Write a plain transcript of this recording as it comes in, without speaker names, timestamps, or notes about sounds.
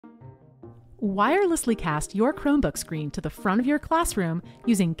Wirelessly cast your Chromebook screen to the front of your classroom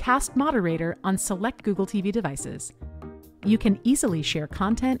using Cast Moderator on select Google TV devices. You can easily share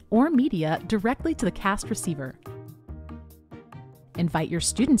content or media directly to the Cast receiver. Invite your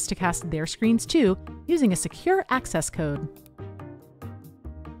students to cast their screens too using a secure access code.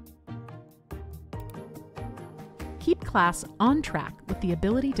 Keep class on track with the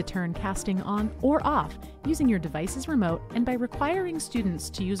ability to turn casting on or off using your device's remote and by requiring students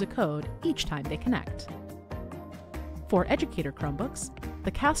to use a code each time they connect. For educator Chromebooks,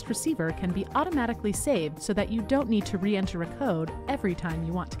 the Cast receiver can be automatically saved so that you don't need to re-enter a code every time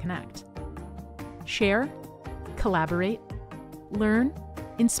you want to connect. Share, collaborate, learn,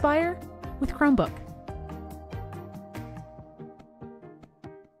 inspire with Chromebook.